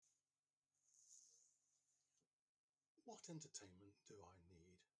What entertainment do I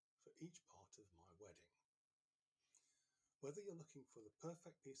need for each part of my wedding? Whether you're looking for the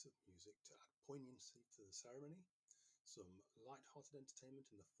perfect piece of music to add poignancy to the ceremony, some light-hearted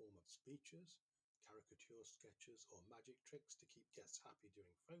entertainment in the form of speeches, caricature sketches, or magic tricks to keep guests happy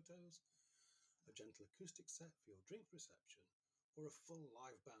during photos, a gentle acoustic set for your drink reception, or a full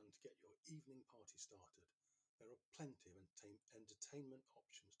live band to get your evening party started, there are plenty of entertainment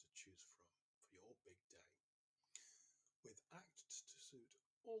options to choose from for your big day. With acts to suit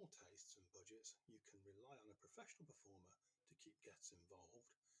all tastes and budgets, you can rely on a professional performer to keep guests involved,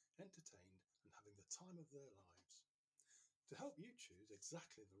 entertained, and having the time of their lives. To help you choose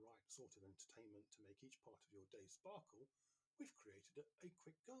exactly the right sort of entertainment to make each part of your day sparkle, we've created a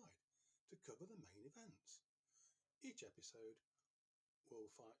quick guide to cover the main events. Each episode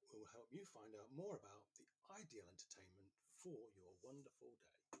will help you find out more about the ideal entertainment for your wonderful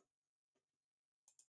day.